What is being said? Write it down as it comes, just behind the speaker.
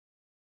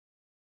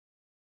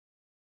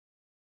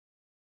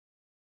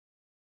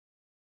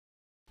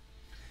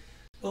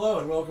Hello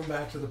and welcome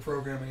back to the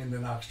Programming in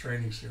Ninox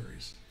training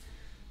series.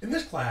 In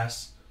this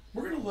class,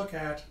 we're going to look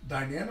at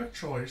dynamic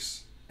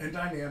choice and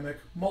dynamic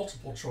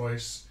multiple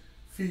choice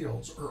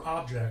fields or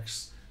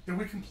objects that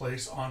we can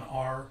place on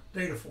our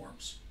data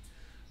forms.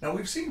 Now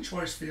we've seen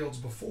choice fields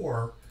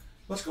before.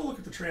 Let's go look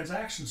at the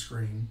transaction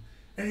screen,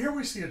 and here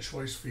we see a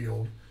choice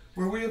field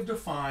where we have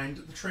defined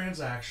the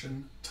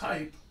transaction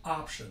type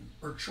option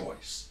or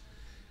choice.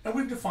 And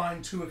we've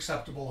defined two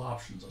acceptable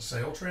options, a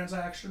sale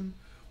transaction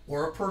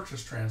or a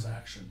purchase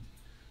transaction.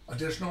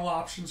 Additional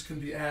options can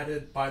be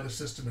added by the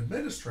system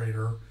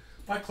administrator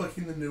by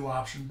clicking the New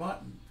Option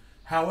button.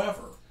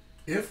 However,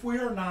 if we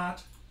are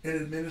not in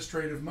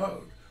administrative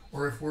mode,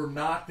 or if we're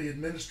not the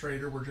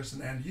administrator, we're just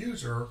an end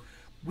user,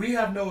 we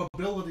have no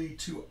ability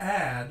to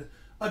add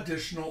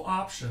additional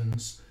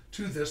options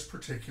to this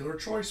particular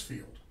choice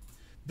field.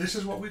 This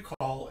is what we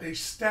call a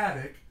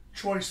static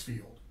choice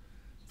field.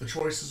 The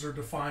choices are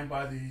defined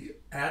by the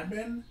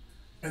admin,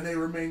 and they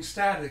remain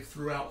static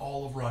throughout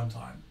all of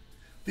runtime.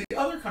 The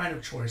other kind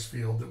of choice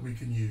field that we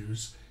can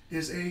use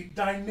is a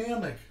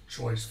dynamic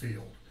choice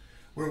field,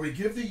 where we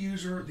give the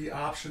user the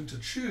option to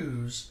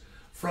choose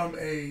from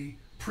a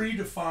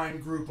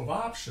predefined group of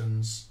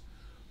options,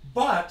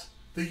 but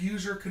the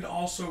user can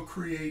also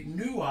create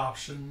new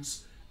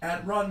options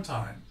at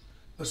runtime,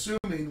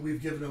 assuming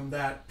we've given them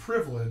that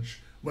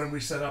privilege when we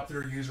set up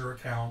their user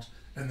account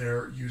and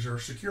their user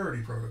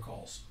security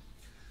protocols.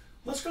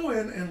 Let's go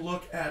in and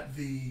look at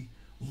the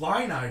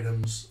line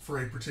items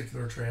for a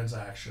particular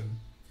transaction,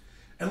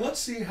 and let's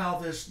see how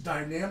this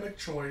dynamic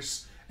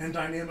choice and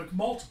dynamic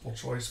multiple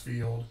choice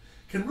field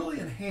can really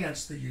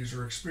enhance the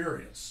user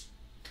experience.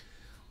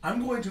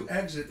 I'm going to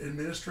exit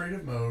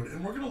administrative mode,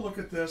 and we're going to look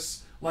at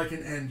this like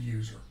an end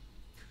user.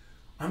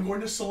 I'm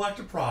going to select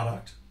a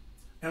product,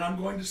 and I'm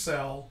going to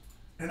sell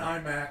an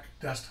iMac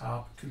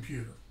desktop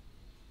computer.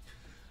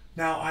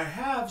 Now I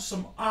have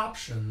some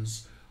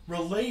options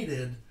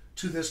related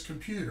to this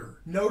computer.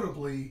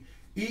 Notably,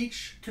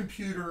 each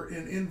computer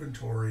in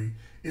inventory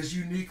is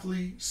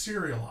uniquely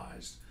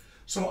serialized.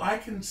 So I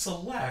can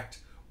select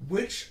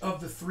which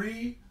of the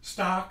three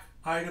stock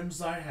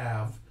items I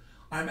have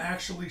I'm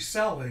actually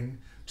selling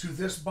to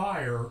this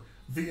buyer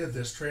via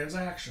this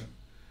transaction.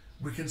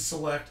 We can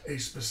select a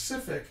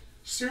specific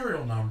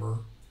serial number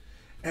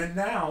and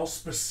now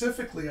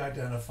specifically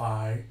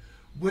identify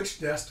which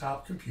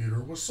desktop computer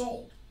was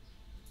sold.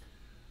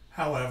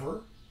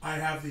 However, I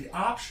have the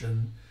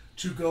option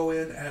to go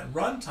in at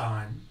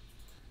runtime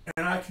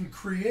and I can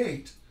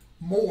create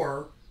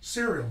more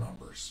serial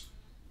numbers.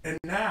 And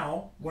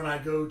now when I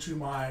go to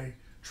my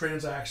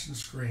transaction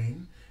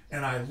screen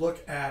and I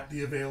look at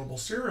the available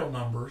serial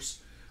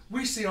numbers,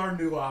 we see our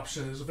new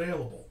option is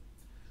available.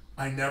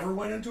 I never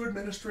went into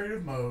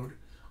administrative mode.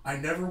 I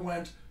never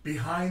went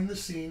behind the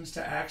scenes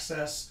to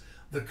access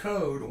the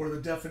code or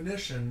the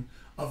definition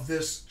of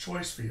this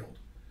choice field.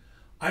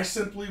 I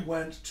simply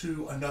went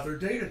to another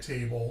data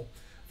table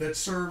that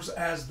serves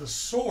as the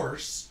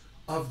source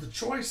of the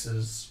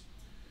choices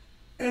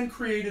and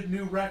created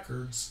new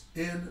records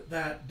in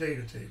that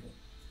data table.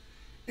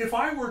 If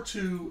I were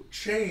to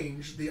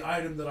change the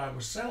item that I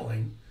was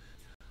selling,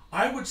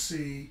 I would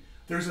see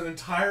there's an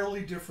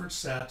entirely different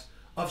set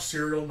of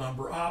serial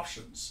number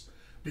options,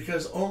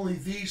 because only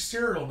these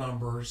serial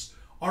numbers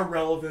are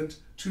relevant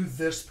to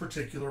this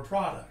particular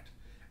product.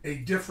 A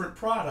different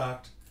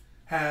product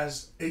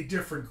has a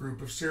different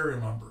group of serial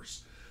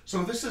numbers.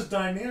 So this is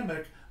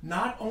dynamic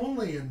not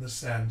only in the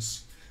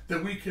sense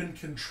that we can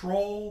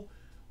control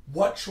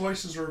what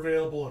choices are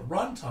available at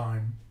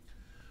runtime,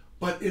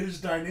 but it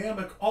is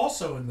dynamic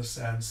also in the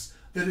sense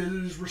that it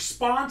is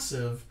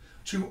responsive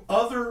to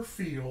other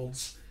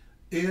fields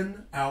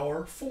in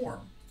our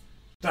form.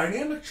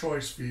 Dynamic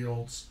choice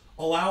fields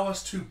allow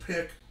us to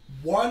pick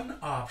one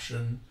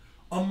option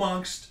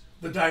amongst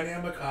the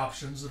dynamic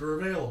options that are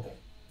available.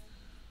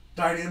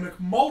 Dynamic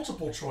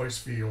multiple choice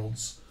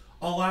fields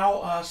allow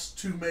us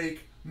to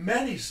make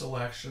many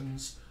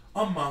selections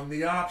among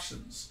the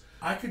options.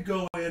 I could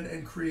go in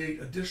and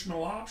create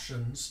additional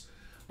options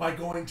by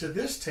going to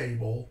this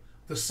table,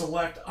 the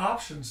Select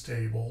Options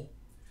table,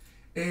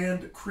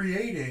 and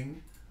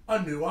creating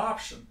a new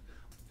option,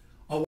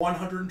 a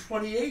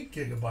 128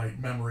 gigabyte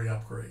memory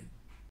upgrade.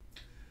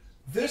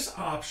 This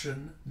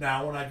option,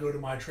 now when I go to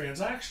my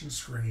transaction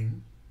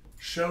screen,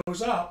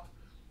 shows up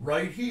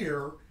right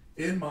here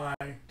in my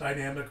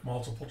dynamic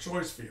multiple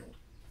choice field.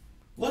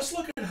 Let's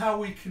look at how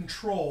we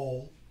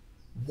control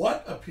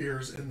what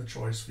appears in the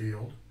choice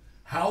field,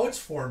 how it's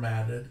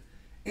formatted,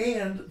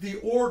 and the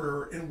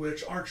order in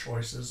which our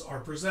choices are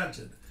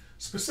presented.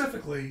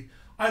 Specifically,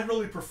 I'd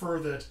really prefer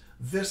that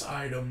this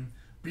item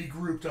be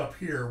grouped up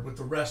here with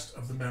the rest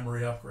of the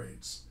memory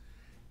upgrades.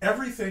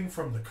 Everything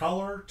from the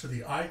color to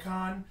the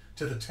icon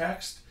to the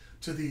text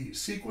to the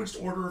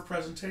sequenced order of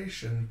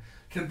presentation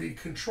can be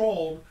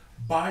controlled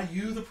by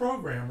you, the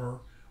programmer,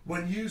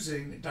 when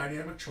using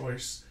dynamic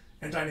choice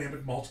and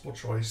dynamic multiple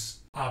choice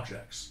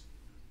objects.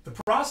 The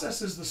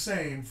process is the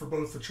same for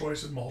both the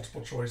choice and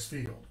multiple choice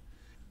field.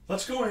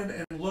 Let's go in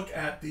and look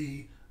at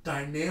the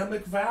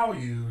dynamic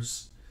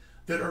values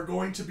that are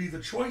going to be the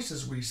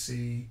choices we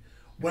see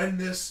when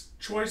this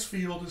choice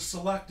field is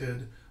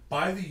selected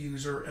by the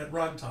user at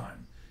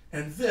runtime.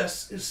 And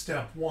this is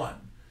step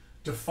one,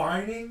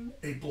 defining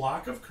a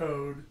block of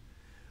code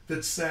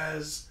that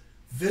says,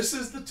 this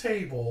is the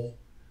table,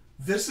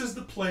 this is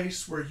the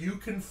place where you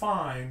can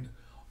find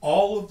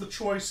all of the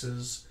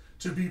choices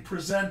to be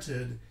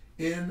presented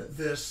in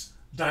this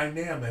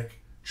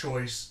dynamic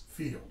choice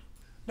field.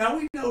 Now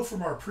we know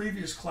from our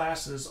previous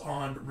classes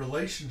on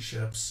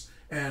relationships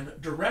and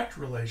direct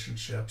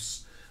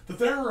relationships that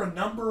there are a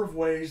number of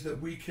ways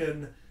that we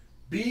can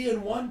be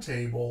in one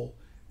table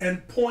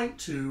and point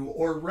to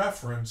or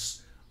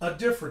reference a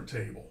different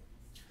table.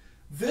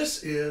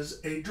 This is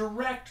a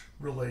direct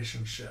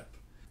relationship.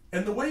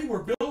 And the way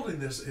we're building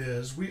this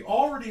is we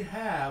already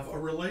have a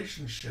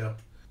relationship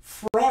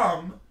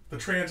from the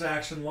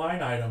transaction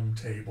line item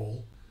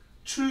table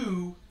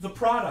to the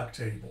product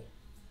table.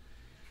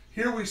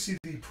 Here we see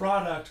the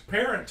product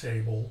parent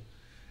table,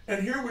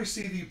 and here we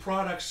see the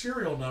product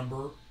serial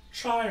number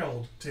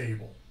child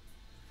table.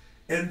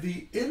 And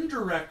the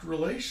indirect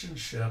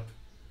relationship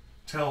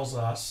tells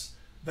us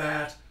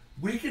that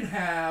we can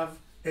have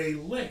a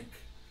link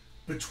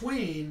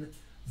between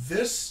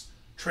this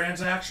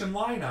transaction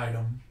line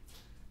item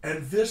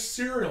and this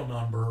serial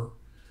number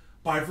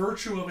by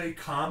virtue of a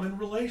common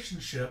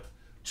relationship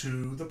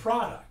to the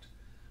product.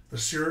 The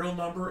serial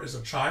number is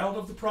a child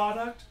of the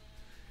product,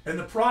 and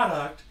the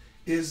product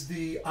is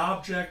the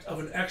object of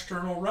an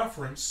external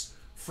reference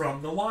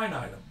from the line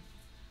item.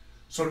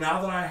 So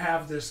now that I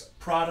have this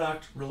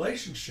product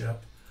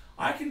relationship,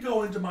 I can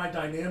go into my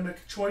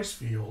dynamic choice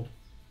field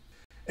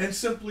and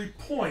simply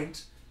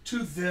point to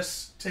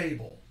this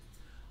table.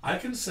 I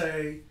can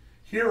say,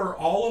 here are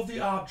all of the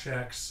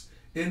objects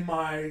in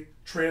my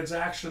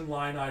transaction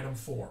line item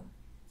form.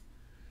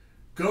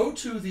 Go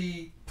to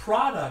the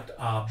product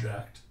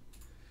object,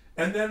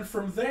 and then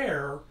from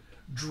there,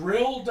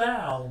 drill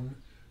down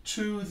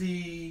to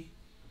the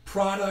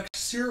product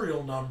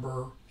serial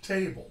number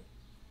table.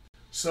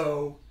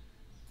 So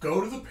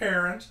go to the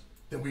parent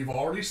that we've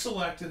already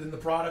selected in the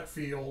product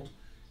field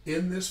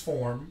in this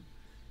form,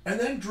 and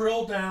then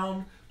drill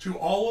down to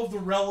all of the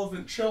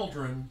relevant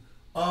children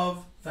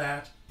of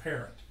that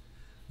parent.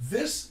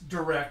 This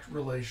direct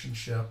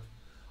relationship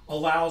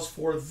allows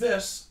for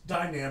this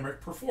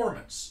dynamic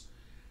performance.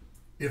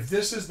 If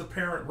this is the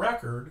parent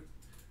record,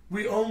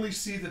 we only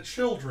see the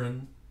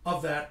children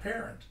of that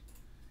parent.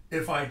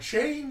 If I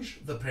change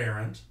the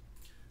parent,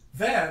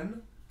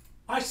 then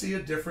I see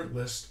a different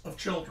list of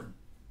children.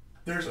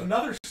 There's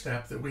another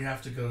step that we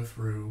have to go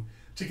through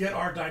to get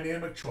our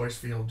dynamic choice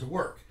field to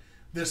work.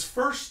 This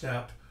first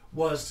step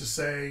was to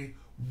say,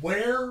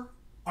 where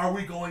are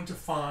we going to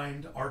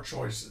find our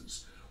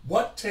choices?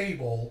 What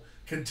table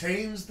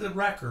contains the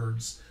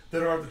records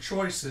that are the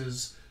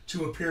choices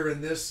to appear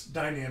in this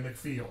dynamic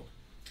field?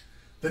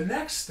 The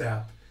next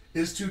step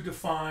is to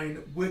define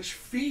which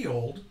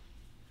field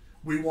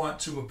we want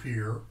to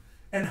appear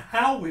and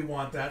how we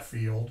want that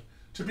field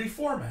to be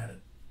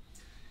formatted.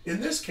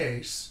 In this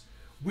case,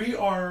 we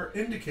are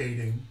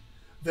indicating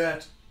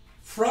that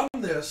from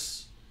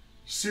this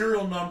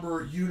serial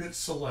number unit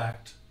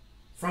select,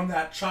 from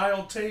that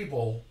child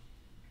table,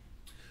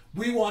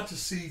 we want to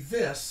see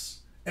this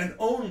and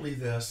only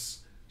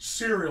this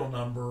serial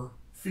number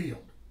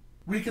field.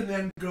 We can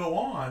then go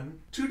on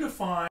to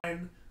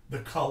define the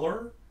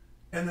color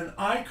and an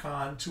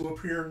icon to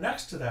appear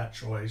next to that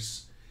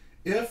choice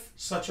if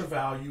such a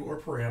value or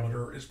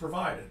parameter is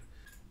provided.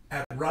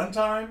 At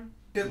runtime,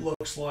 it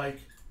looks like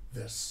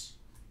this.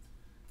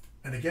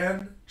 And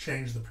again,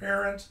 change the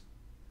parent,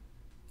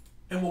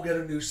 and we'll get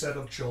a new set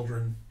of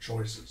children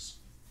choices.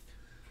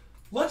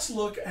 Let's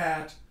look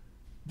at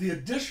the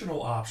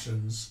additional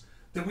options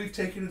that we've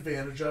taken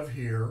advantage of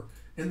here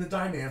in the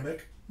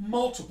dynamic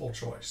multiple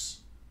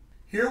choice.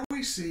 Here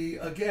we see,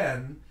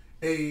 again,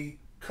 a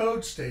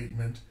code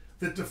statement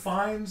that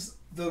defines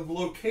the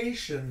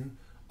location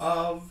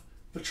of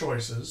the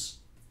choices.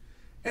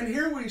 And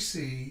here we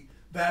see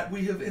that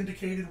we have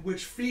indicated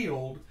which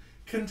field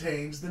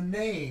contains the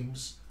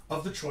names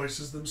of the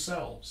choices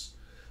themselves.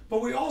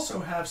 But we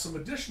also have some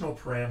additional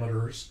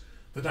parameters,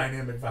 the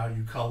dynamic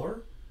value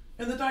color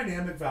and the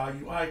dynamic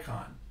value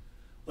icon.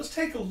 Let's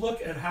take a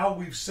look at how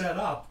we've set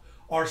up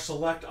our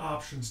select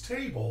options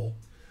table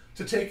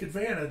to take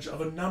advantage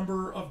of a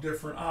number of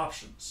different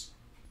options.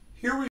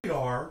 Here we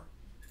are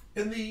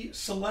in the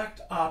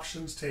select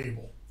options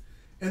table,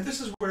 and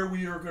this is where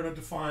we are going to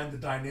define the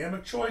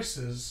dynamic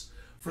choices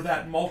for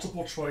that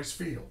multiple choice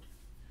field.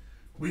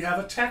 We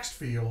have a text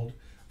field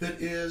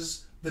that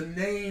is the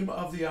name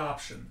of the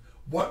option,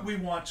 what we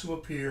want to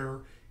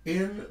appear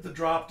in the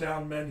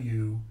drop-down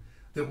menu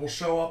that will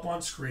show up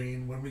on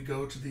screen when we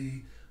go to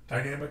the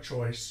dynamic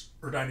choice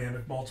or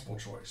dynamic multiple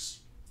choice.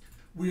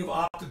 We have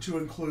opted to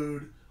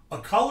include a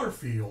color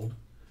field,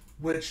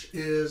 which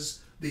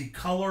is the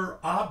color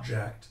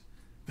object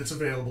that's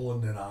available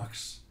in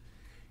Ninox,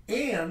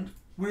 and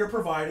we are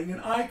providing an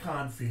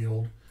icon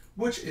field,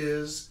 which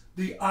is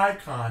the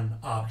icon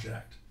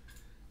object.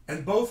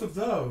 And both of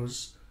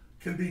those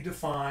can be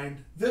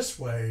defined this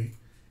way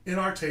in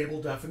our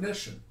table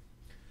definition.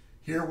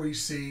 Here we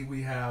see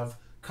we have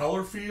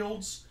color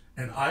fields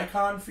and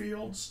icon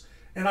fields,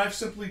 and I've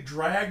simply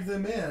dragged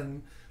them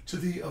in to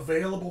the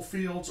available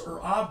fields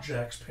or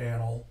objects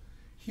panel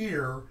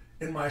here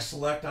in my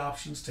select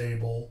options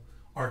table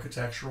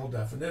architectural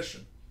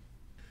definition.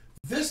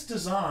 This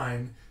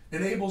design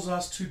enables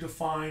us to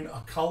define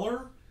a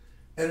color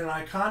and an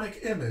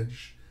iconic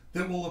image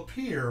that will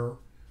appear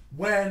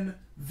when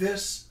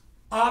this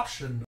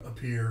option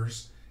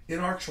appears in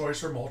our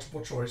choice or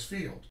multiple choice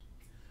field.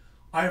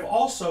 I've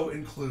also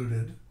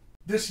included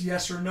this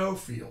yes or no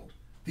field,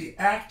 the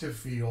active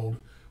field,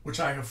 which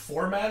I have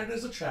formatted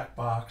as a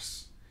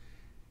checkbox,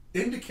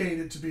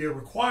 indicated to be a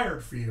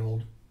required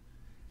field,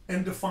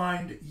 and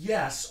defined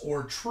yes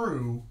or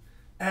true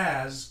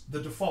as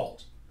the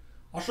default.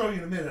 I'll show you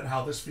in a minute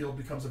how this field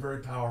becomes a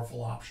very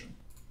powerful option.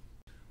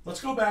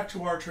 Let's go back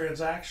to our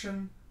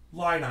transaction,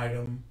 line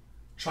item,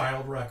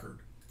 child record.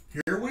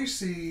 Here we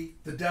see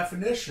the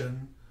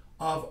definition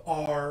of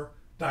our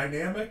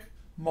dynamic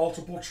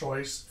multiple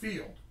choice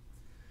field.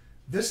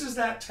 This is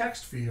that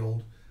text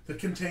field that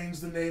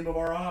contains the name of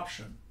our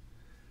option.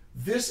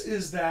 This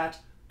is that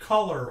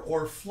color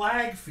or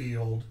flag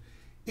field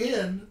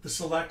in the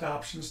select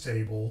options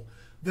table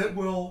that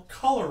will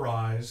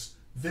colorize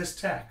this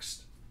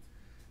text.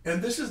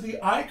 And this is the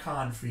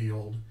icon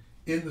field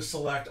in the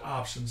select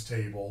options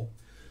table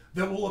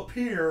that will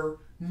appear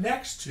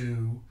next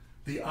to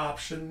the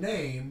option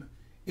name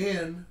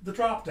in the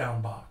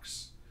drop-down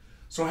box.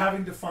 So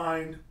having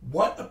defined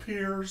what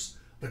appears,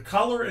 the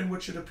color in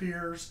which it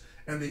appears,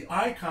 and the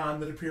icon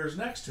that appears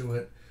next to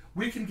it,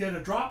 we can get a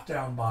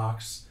drop-down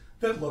box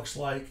that looks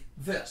like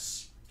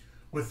this,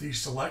 with the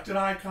selected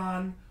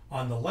icon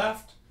on the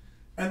left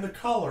and the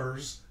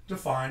colors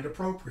defined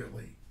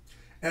appropriately.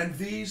 And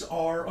these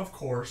are, of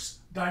course,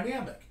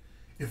 dynamic.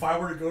 If I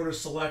were to go to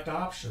select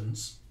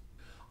options,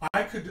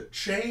 I could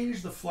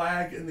change the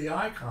flag in the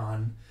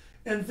icon,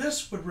 and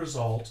this would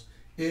result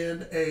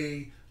in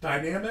a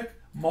dynamic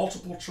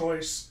multiple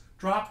choice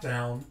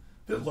drop-down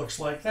that looks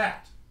like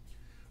that.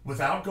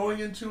 Without going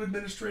into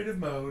administrative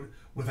mode,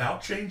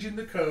 without changing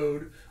the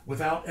code,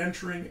 without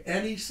entering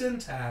any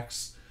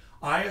syntax,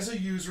 I as a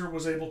user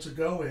was able to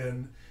go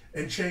in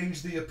and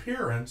change the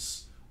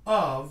appearance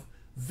of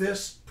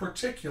this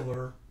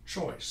particular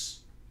choice.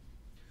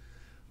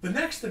 The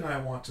next thing I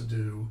want to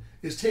do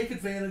is take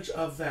advantage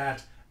of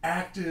that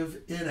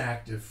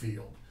active-inactive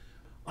field.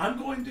 I'm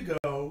going to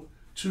go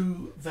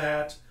to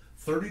that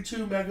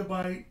 32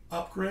 megabyte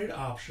upgrade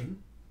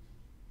option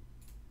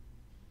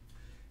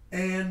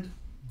and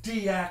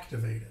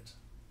deactivate it.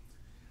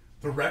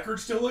 The record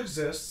still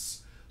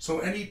exists, so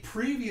any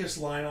previous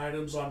line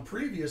items on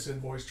previous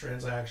invoice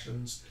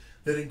transactions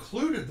that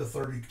included the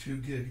 32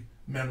 gig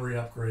memory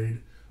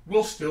upgrade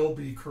will still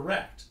be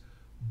correct.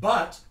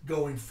 But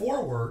going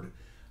forward,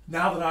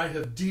 now that I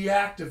have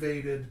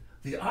deactivated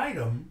the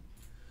item,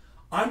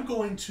 I'm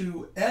going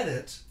to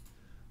edit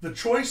the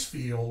choice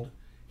field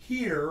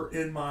here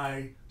in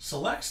my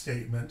select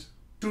statement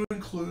to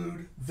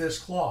include this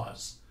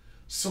clause.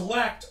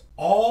 Select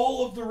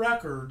all of the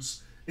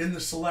records in the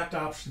select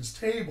options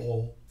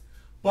table,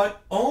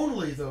 but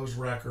only those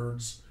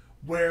records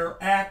where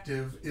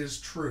active is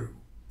true.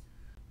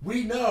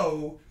 We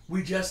know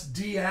we just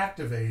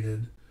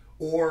deactivated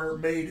or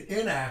made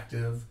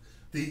inactive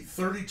the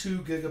 32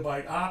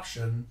 gigabyte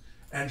option,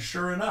 and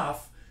sure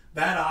enough,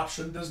 that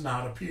option does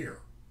not appear.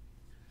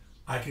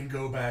 I can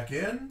go back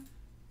in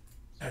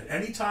at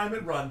any time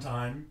at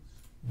runtime,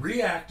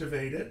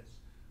 reactivate it,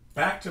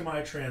 back to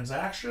my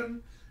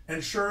transaction,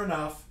 and sure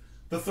enough,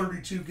 the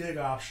 32 gig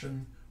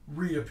option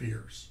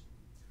reappears.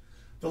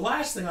 The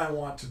last thing I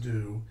want to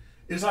do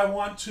is I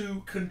want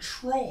to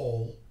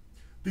control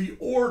the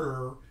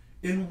order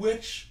in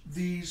which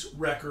these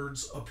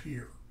records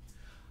appear.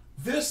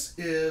 This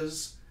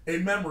is a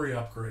memory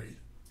upgrade.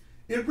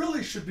 It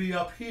really should be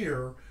up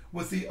here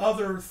with the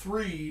other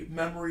three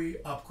memory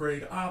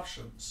upgrade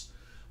options.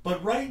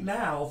 But right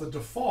now, the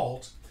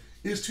default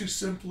is to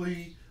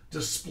simply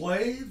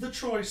display the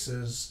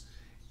choices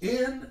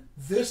in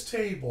this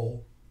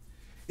table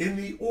in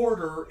the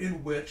order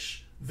in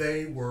which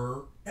they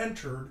were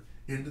entered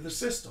into the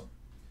system.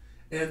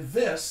 And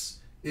this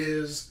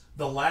is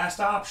the last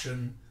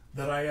option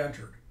that I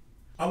entered.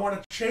 I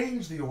want to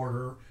change the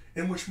order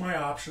in which my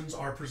options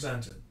are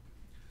presented.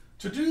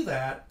 To do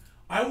that,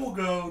 I will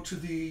go to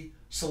the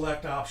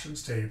Select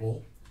Options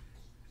table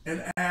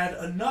and add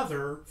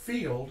another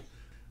field,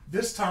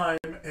 this time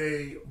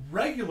a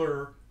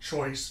regular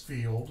choice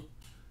field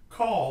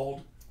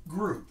called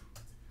Group.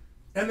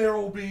 And there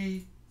will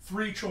be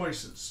three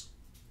choices.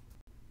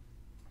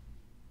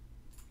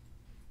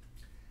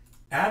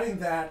 Adding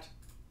that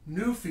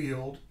new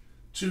field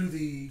to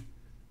the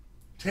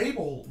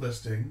table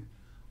listing,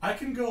 I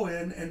can go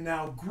in and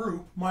now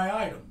group my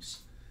items.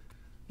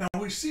 Now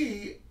we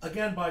see,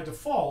 again by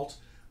default,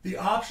 the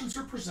options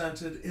are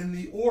presented in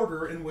the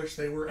order in which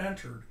they were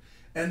entered.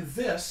 And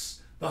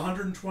this, the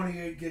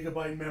 128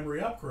 gigabyte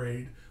memory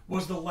upgrade,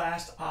 was the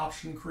last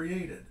option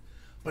created.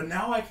 but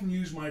now I can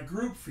use my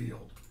group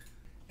field.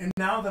 And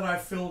now that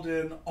I've filled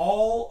in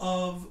all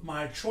of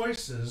my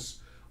choices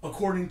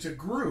according to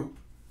group,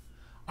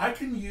 I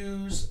can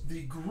use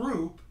the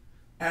group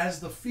as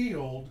the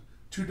field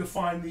to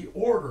define the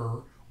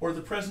order or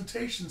the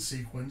presentation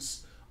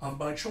sequence of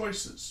my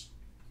choices.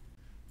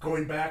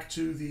 Going back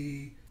to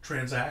the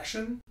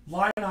transaction,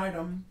 line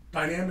item,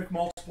 dynamic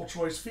multiple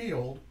choice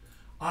field,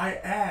 I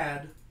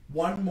add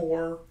one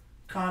more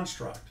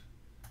construct,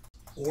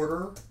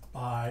 order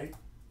by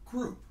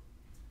group.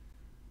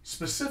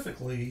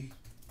 Specifically,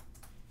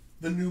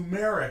 the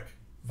numeric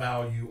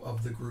value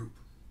of the group.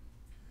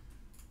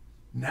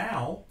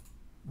 Now,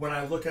 when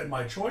I look at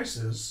my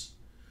choices,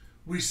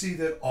 we see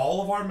that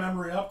all of our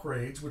memory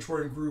upgrades, which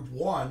were in group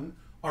 1,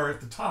 are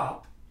at the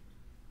top.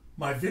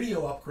 My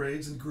video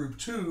upgrades in group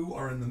 2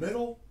 are in the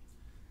middle,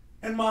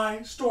 and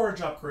my storage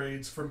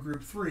upgrades from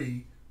group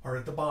 3 are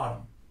at the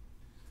bottom.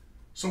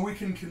 So we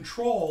can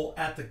control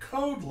at the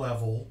code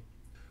level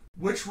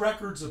which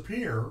records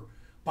appear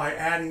by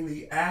adding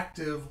the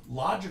active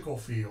logical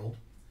field,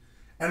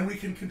 and we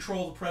can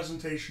control the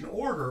presentation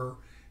order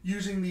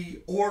using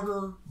the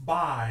order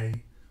by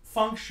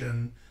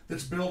function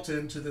that's built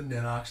into the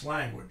Ninox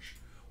language.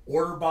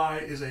 Order by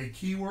is a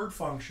keyword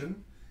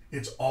function.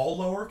 It's all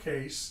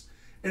lowercase,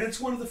 and it's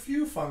one of the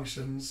few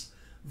functions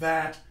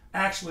that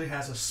actually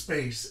has a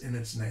space in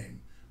its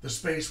name. The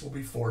space will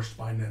be forced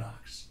by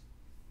Ninox.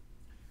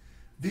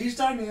 These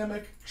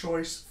dynamic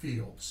choice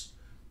fields,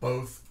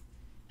 both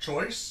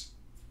choice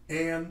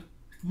and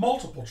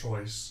multiple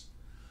choice,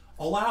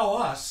 allow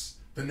us,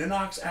 the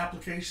Ninox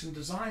application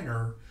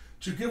designer,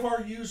 to give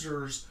our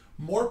users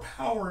more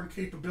power and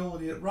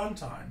capability at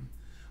runtime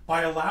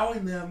by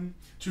allowing them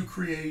to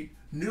create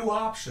new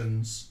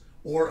options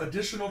or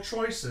additional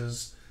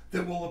choices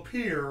that will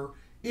appear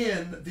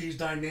in these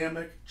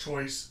dynamic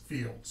choice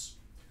fields.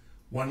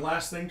 One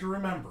last thing to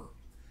remember.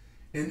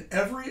 In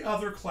every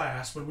other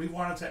class, when we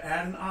wanted to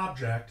add an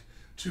object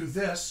to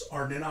this,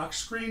 our Ninox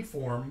screen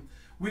form,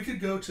 we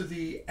could go to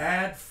the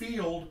Add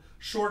Field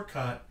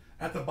shortcut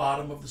at the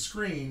bottom of the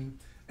screen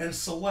and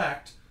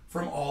select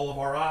from all of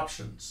our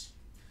options.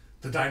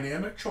 The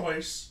dynamic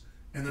choice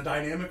and the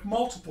dynamic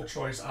multiple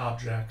choice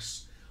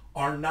objects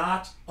are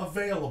not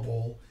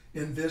available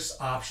in this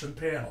option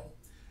panel.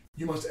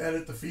 You must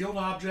edit the field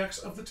objects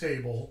of the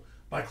table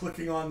by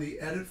clicking on the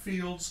Edit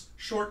Fields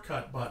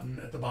shortcut button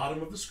at the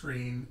bottom of the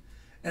screen,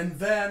 and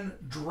then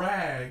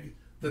drag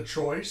the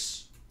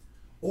choice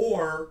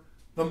or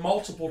the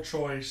multiple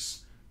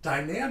choice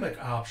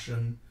dynamic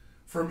option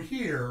from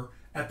here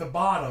at the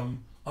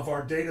bottom of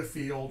our data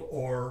field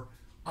or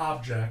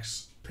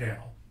objects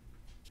panel.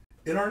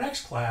 In our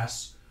next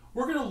class,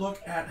 we're going to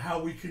look at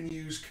how we can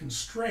use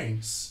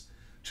constraints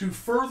to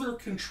further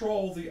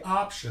control the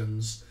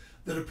options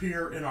that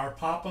appear in our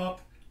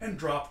pop-up and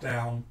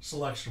drop-down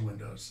selection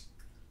windows.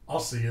 I'll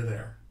see you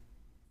there.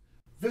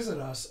 Visit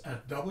us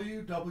at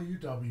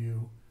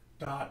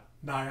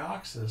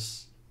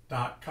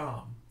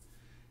www.nioxis.com.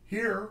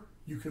 Here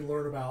you can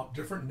learn about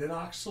different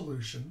Ninox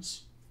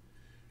solutions.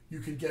 You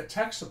can get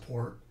tech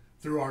support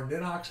through our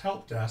Ninox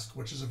Help Desk,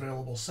 which is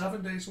available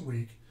 7 days a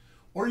week,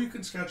 or you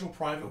can schedule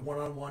private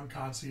one-on-one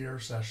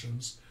concierge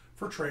sessions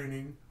for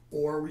training,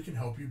 or we can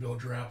help you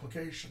build your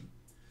application.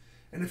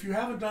 And if you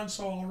haven't done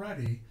so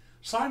already,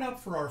 sign up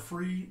for our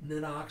free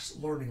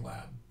Ninox Learning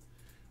Lab.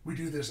 We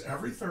do this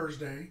every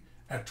Thursday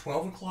at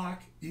 12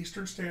 o'clock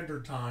Eastern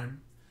Standard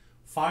Time,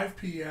 5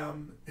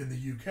 p.m. in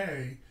the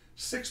UK,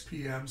 6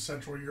 p.m.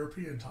 Central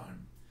European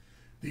Time.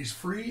 These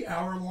free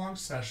hour-long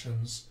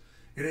sessions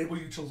enable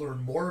you to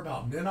learn more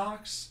about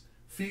Ninox,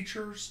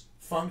 features,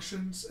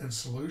 functions, and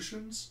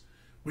solutions.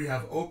 We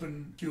have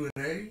open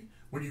Q&A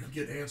where you can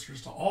get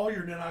answers to all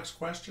your Ninox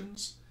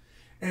questions,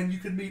 and you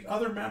can meet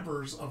other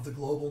members of the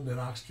global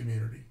Ninox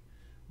community.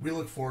 We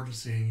look forward to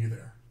seeing you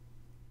there.